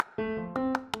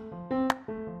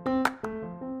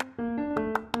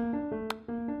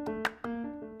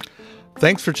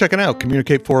Thanks for checking out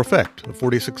Communicate for Effect, a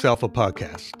 46 Alpha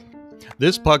podcast.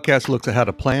 This podcast looks at how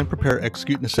to plan, prepare,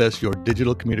 execute, and assess your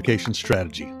digital communication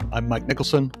strategy. I'm Mike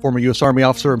Nicholson, former U.S. Army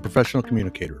officer and professional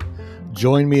communicator.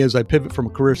 Join me as I pivot from a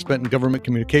career spent in government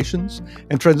communications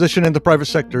and transition into the private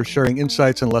sector, sharing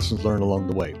insights and lessons learned along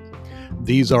the way.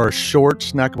 These are short,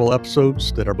 snackable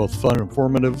episodes that are both fun and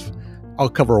informative. I'll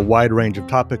cover a wide range of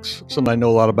topics, some I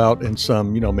know a lot about and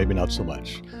some, maybe not so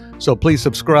much. So please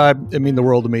subscribe. It means the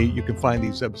world to me. You can find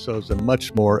these episodes and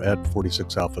much more at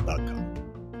 46alpha.com.